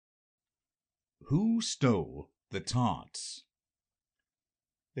Who stole the tarts?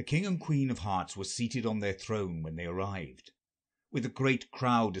 The King and Queen of Hearts were seated on their throne when they arrived, with a great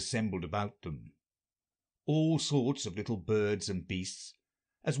crowd assembled about them. All sorts of little birds and beasts,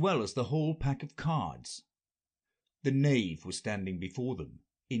 as well as the whole pack of cards. The knave was standing before them,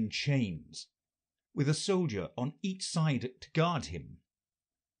 in chains, with a soldier on each side to guard him.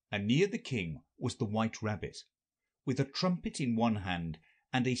 And near the king was the white rabbit, with a trumpet in one hand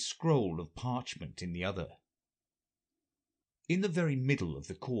and a scroll of parchment in the other. In the very middle of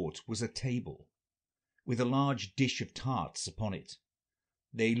the court was a table, with a large dish of tarts upon it.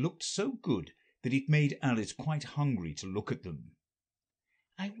 They looked so good that it made Alice quite hungry to look at them.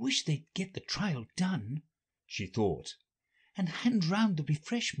 "I wish they'd get the trial done," she thought, "and hand round the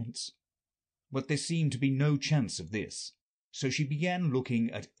refreshments." but there seemed to be no chance of this, so she began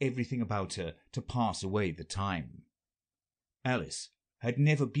looking at everything about her to pass away the time. Alice had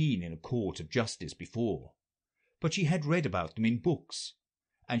never been in a court of justice before, but she had read about them in books,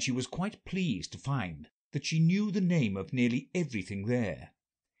 and she was quite pleased to find that she knew the name of nearly everything there.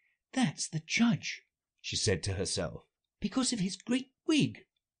 "That's the judge," she said to herself, "because of his great wig."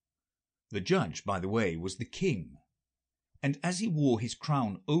 The judge, by the way, was the king, and as he wore his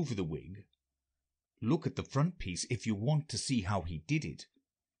crown over the wig, look at the front piece if you want to see how he did it,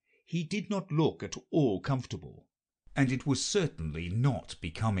 he did not look at all comfortable, and it was certainly not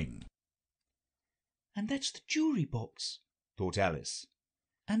becoming. "And that's the jury box," thought Alice.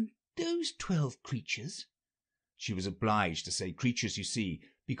 "And those 12 creatures." She was obliged to say creatures, you see,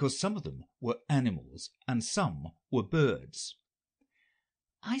 because some of them were animals and some were birds.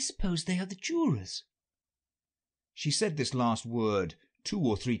 "I suppose they are the jurors." She said this last word 2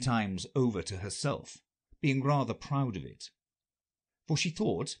 or 3 times over to herself, being rather proud of it. For she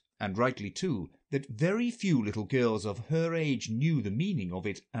thought, and rightly too, that very few little girls of her age knew the meaning of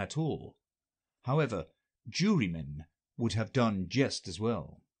it at all. However, jurymen would have done just as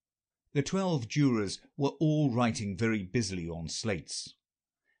well. The 12 jurors were all writing very busily on slates.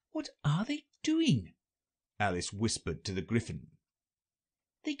 "What are they doing?" Alice whispered to the Gryphon.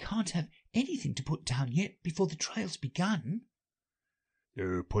 "They can't have anything to put down yet before the trial's begun."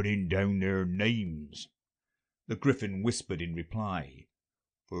 "They're putting down their names," the Gryphon whispered in reply,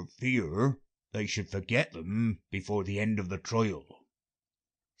 "for fear they should forget them before the end of the trial."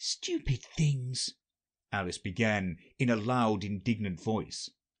 "Stupid things," Alice began in a loud, indignant voice,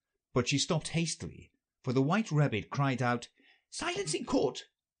 but she stopped hastily, for the white rabbit cried out, "Silence in court!"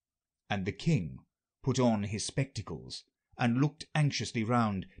 and the king put on his spectacles and looked anxiously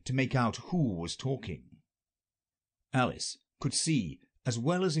round to make out who was talking. Alice could see, as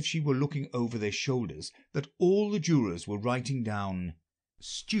well as if she were looking over their shoulders, that all the jurors were writing down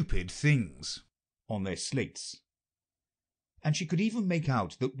 "stupid things" on their slates, and she could even make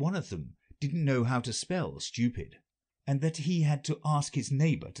out that one of them didn't know how to spell stupid, and that he had to ask his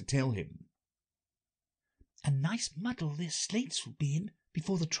neighbour to tell him. "A nice muddle their slates will be in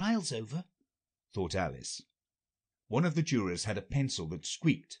before the trial's over," thought Alice. One of the jurors had a pencil that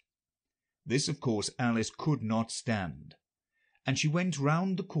squeaked. This, of course, Alice could not stand, and she went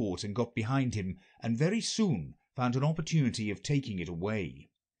round the court and got behind him, and very soon found an opportunity of taking it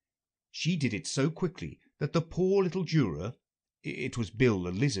away. She did it so quickly that the poor little juror, it was Bill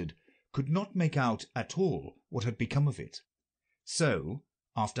the lizard, could not make out at all what had become of it. So,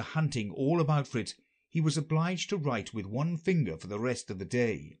 after hunting all about for it, he was obliged to write with one finger for the rest of the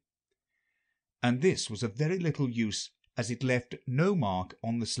day. And this was of very little use, as it left no mark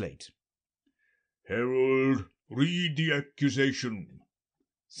on the slate. "Herald, read the accusation,"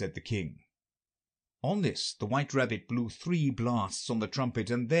 said the king. On this the white rabbit blew 3 blasts on the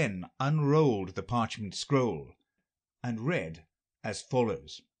trumpet, and then unrolled the parchment scroll, and read as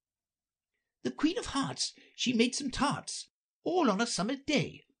follows: "The Queen of Hearts, she made some tarts, all on a summer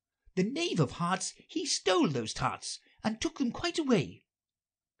day. The Knave of Hearts, he stole those tarts, and took them quite away."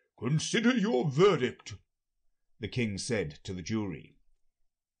 "Consider your verdict," the king said to the jury.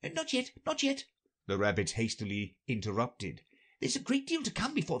 Not yet, not yet," the rabbit hastily interrupted. "There's a great deal to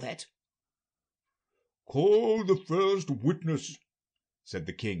come before that." "Call the first witness," said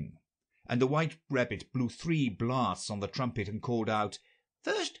the king, and the white rabbit blew 3 blasts on the trumpet and called out,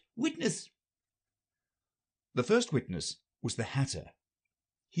 "First witness." The first witness was the Hatter.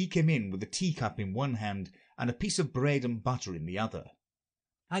 He came in with a teacup in one hand and a piece of bread and butter in the other.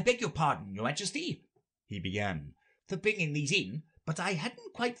 "I beg your pardon, your Majesty," he began, "for bringing these in, but I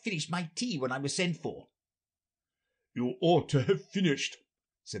hadn't quite finished my tea when I was sent for." "You ought to have finished,"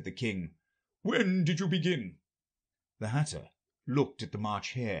 said the king. "When did you begin?" The Hatter looked at the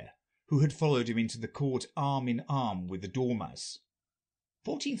March Hare, who had followed him into the court arm in arm with the Dormouse.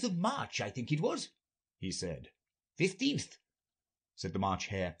 14th of March, I think it was, he said. 15th, said the March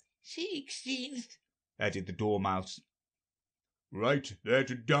Hare. 16th, added the Dormouse. Write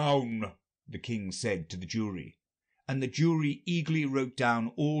that down, the king said to the jury, and the jury eagerly wrote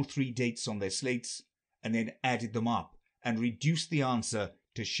down all 3 dates on their slates, and then added them up and reduced the answer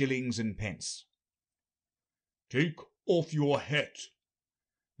to shillings and pence. Take off your hat,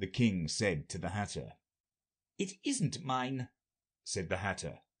 the king said to the Hatter. It isn't mine, said the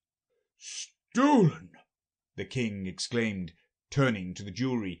Hatter. Stolen, the king exclaimed, turning to the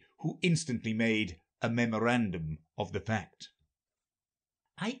jury, who instantly made a memorandum of the fact.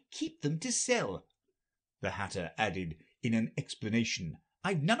 I keep them to sell, the Hatter added in an explanation.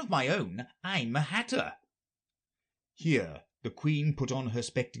 I've none of my own. I'm a hatter. Here the Queen put on her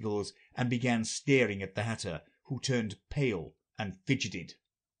spectacles and began staring at the Hatter, who turned pale and fidgeted.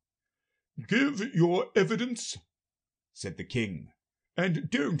 Give your evidence, said the king, and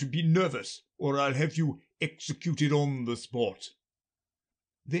don't be nervous, or I'll have you executed on the spot.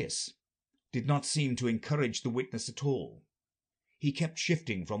 This did not seem to encourage the witness at all. He kept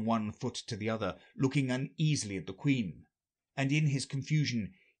shifting from one foot to the other, looking uneasily at the Queen, and in his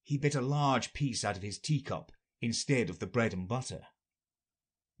confusion he bit a large piece out of his teacup instead of the bread and butter.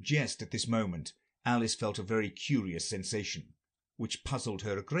 Just at this moment Alice felt a very curious sensation, which puzzled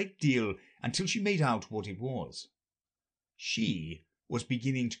her a great deal until she made out what it was. She was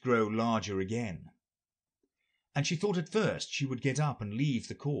beginning to grow larger again, and she thought at first she would get up and leave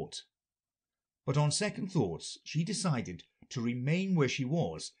the court. But on second thoughts she decided to remain where she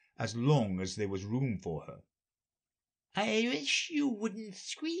was as long as there was room for her. I wish you wouldn't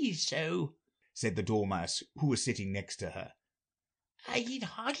squeeze so, said the Dormouse, who was sitting next to her. I can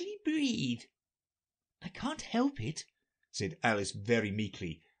hardly breathe. I can't help it, said Alice very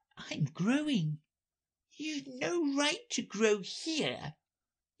meekly. I'm growing. You've no right to grow here,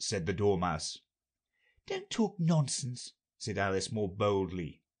 said the Dormouse. Don't talk nonsense, said Alice more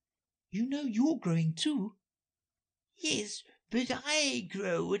boldly. You know you're growing too. Yes, but I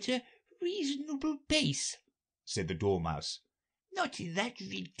grow at a reasonable pace, said the Dormouse. Not in that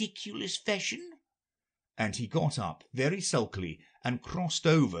ridiculous fashion. And he got up very sulkily and crossed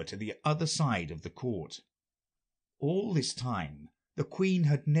over to the other side of the court. All this time the Queen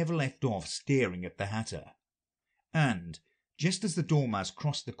had never left off staring at the Hatter, and just as the Dormouse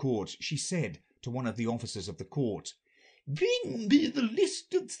crossed the court she said to one of the officers of the court, "Bring me the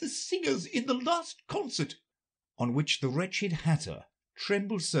list of the singers in the last concert," on which the wretched Hatter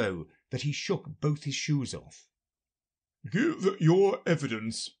trembled so that he shook both his shoes off. Give your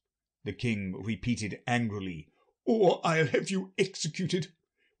evidence, the king repeated angrily, or I'll have you executed,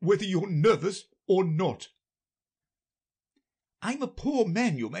 whether you're nervous or not. I'm a poor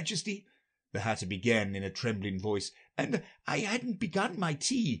man, your majesty, the Hatter began in a trembling voice, and I hadn't begun my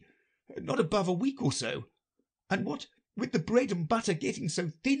tea, not above a week or so, and what with the bread and butter getting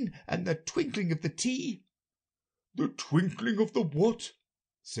so thin and the twinkling of the tea. The twinkling of the what?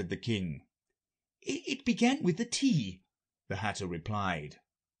 said the king. It began with the tea, the Hatter replied.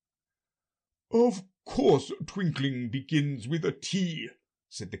 Of course twinkling begins with a tea,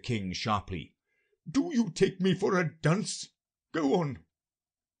 said the king sharply. Do you take me for a dunce? Go on.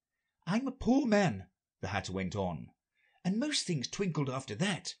 I'm a poor man, the Hatter went on, and most things twinkled after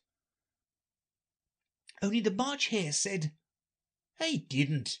that. Only the March Hare said— I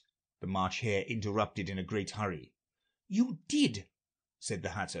didn't, the March Hare interrupted in a great hurry. You did, said the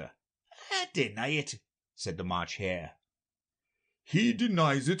Hatter. I deny it, said the March Hare. He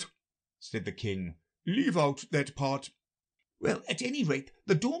denies it, said the king. Leave out that part. Well, at any rate,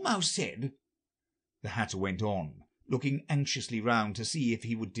 the Dormouse said— the Hatter went on, looking anxiously round to see if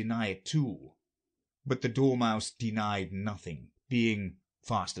he would deny it too. But the Dormouse denied nothing, being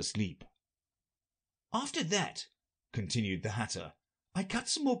fast asleep. After that, continued the Hatter, I cut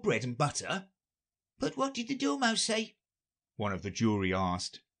some more bread and butter. But what did the Dormouse say? One of the jury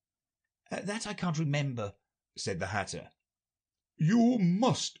asked. That I can't remember, said the Hatter. You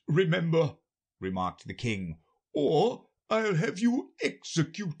must remember, remarked the king, or I'll have you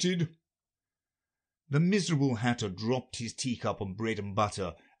executed. The miserable Hatter dropped his teacup on bread and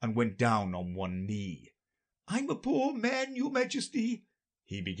butter and went down on one knee. I'm a poor man, your majesty,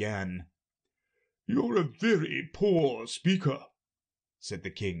 he began. You're a very poor speaker, said the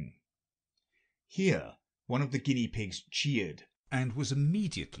king. Here one of the guinea pigs cheered and was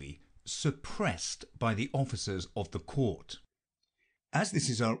immediately suppressed by the officers of the court. As this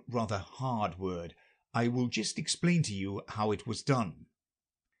is a rather hard word, I will just explain to you how it was done.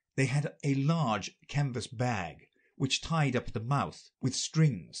 They had a large canvas bag, which tied up the mouth with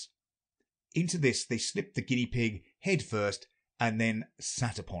strings. Into this they slipped the guinea pig head first and then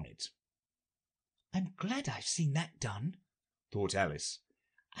sat upon it. "I'm glad I've seen that done," thought Alice.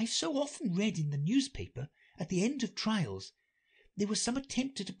 "I've so often read in the newspaper at the end of trials there was some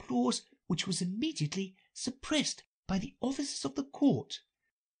attempt at applause which was immediately suppressed by the officers of the court,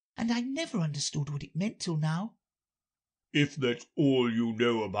 and I never understood what it meant till now." "If that's all you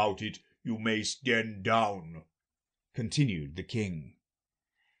know about it, you may stand down," continued the king.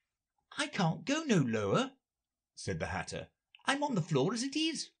 "I can't go no lower," said the Hatter. "I'm on the floor as it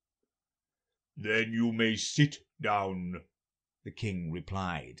is." "Then you may sit down," the king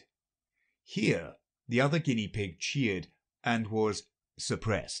replied. Here the other guinea pig cheered and was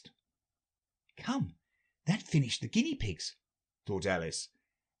suppressed. "Come, that finished the guinea pigs," thought Alice.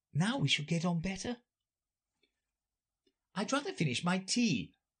 "Now we shall get on better." "I'd rather finish my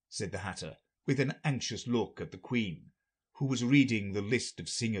tea," said the Hatter, with an anxious look at the Queen, who was reading the list of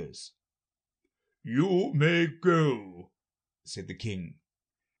singers. "You may go," said the king,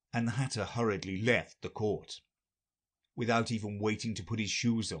 and the Hatter hurriedly left the court, without even waiting to put his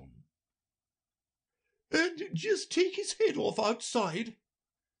shoes on. "And just take his head off outside,"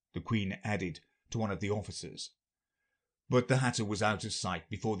 the Queen added to one of the officers. But the Hatter was out of sight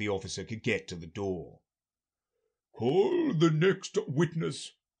before the officer could get to the door. "Call the next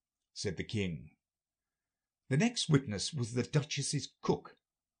witness," said the king. The next witness was the Duchess's cook.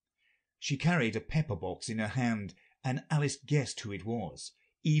 She carried a pepper box in her hand, and Alice guessed who it was,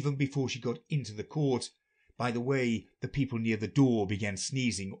 even before she got into the court, by the way the people near the door began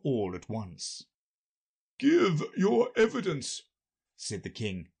sneezing all at once. "Give your evidence," said the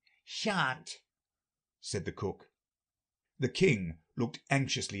king. "Shan't," said the cook. The king looked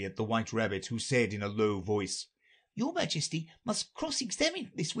anxiously at the White Rabbit, who said in a low voice, "Your Majesty must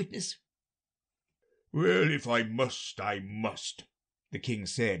cross-examine this witness." "Well, if I must, I must," the king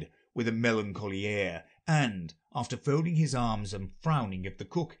said with a melancholy air, and, after folding his arms and frowning at the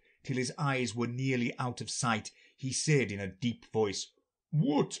cook till his eyes were nearly out of sight, he said in a deep voice,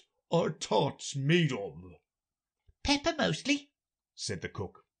 "What are tarts made of?" "Pepper mostly," said the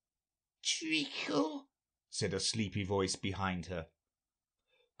cook. "Treacle," said a sleepy voice behind her.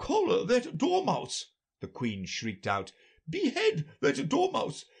 "Collar that dormouse!" the Queen shrieked out. "Behead that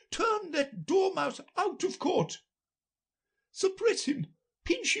dormouse! Turn that dormouse out of court! Suppress him!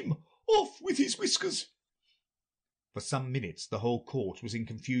 Pinch him! Off with his whiskers!" For some minutes the whole court was in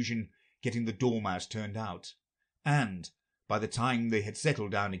confusion getting the dormouse turned out, and by the time they had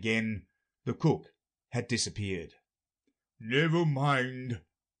settled down again, the cook had disappeared. "Never mind,"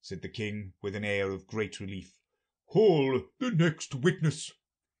 said the king with an air of great relief. "Call the next witness."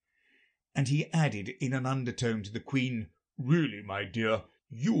 And he added in an undertone to the Queen, "Really, my dear,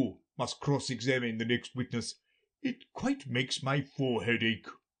 you must cross-examine the next witness. It quite makes my forehead ache."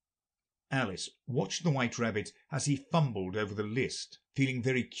 Alice watched the White Rabbit as he fumbled over the list, feeling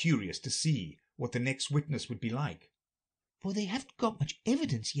very curious to see what the next witness would be like. "For they haven't got much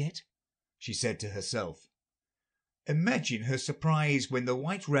evidence yet," she said to herself. Imagine her surprise when the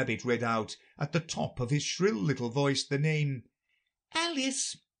White Rabbit read out at the top of his shrill little voice the name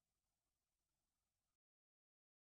Alice.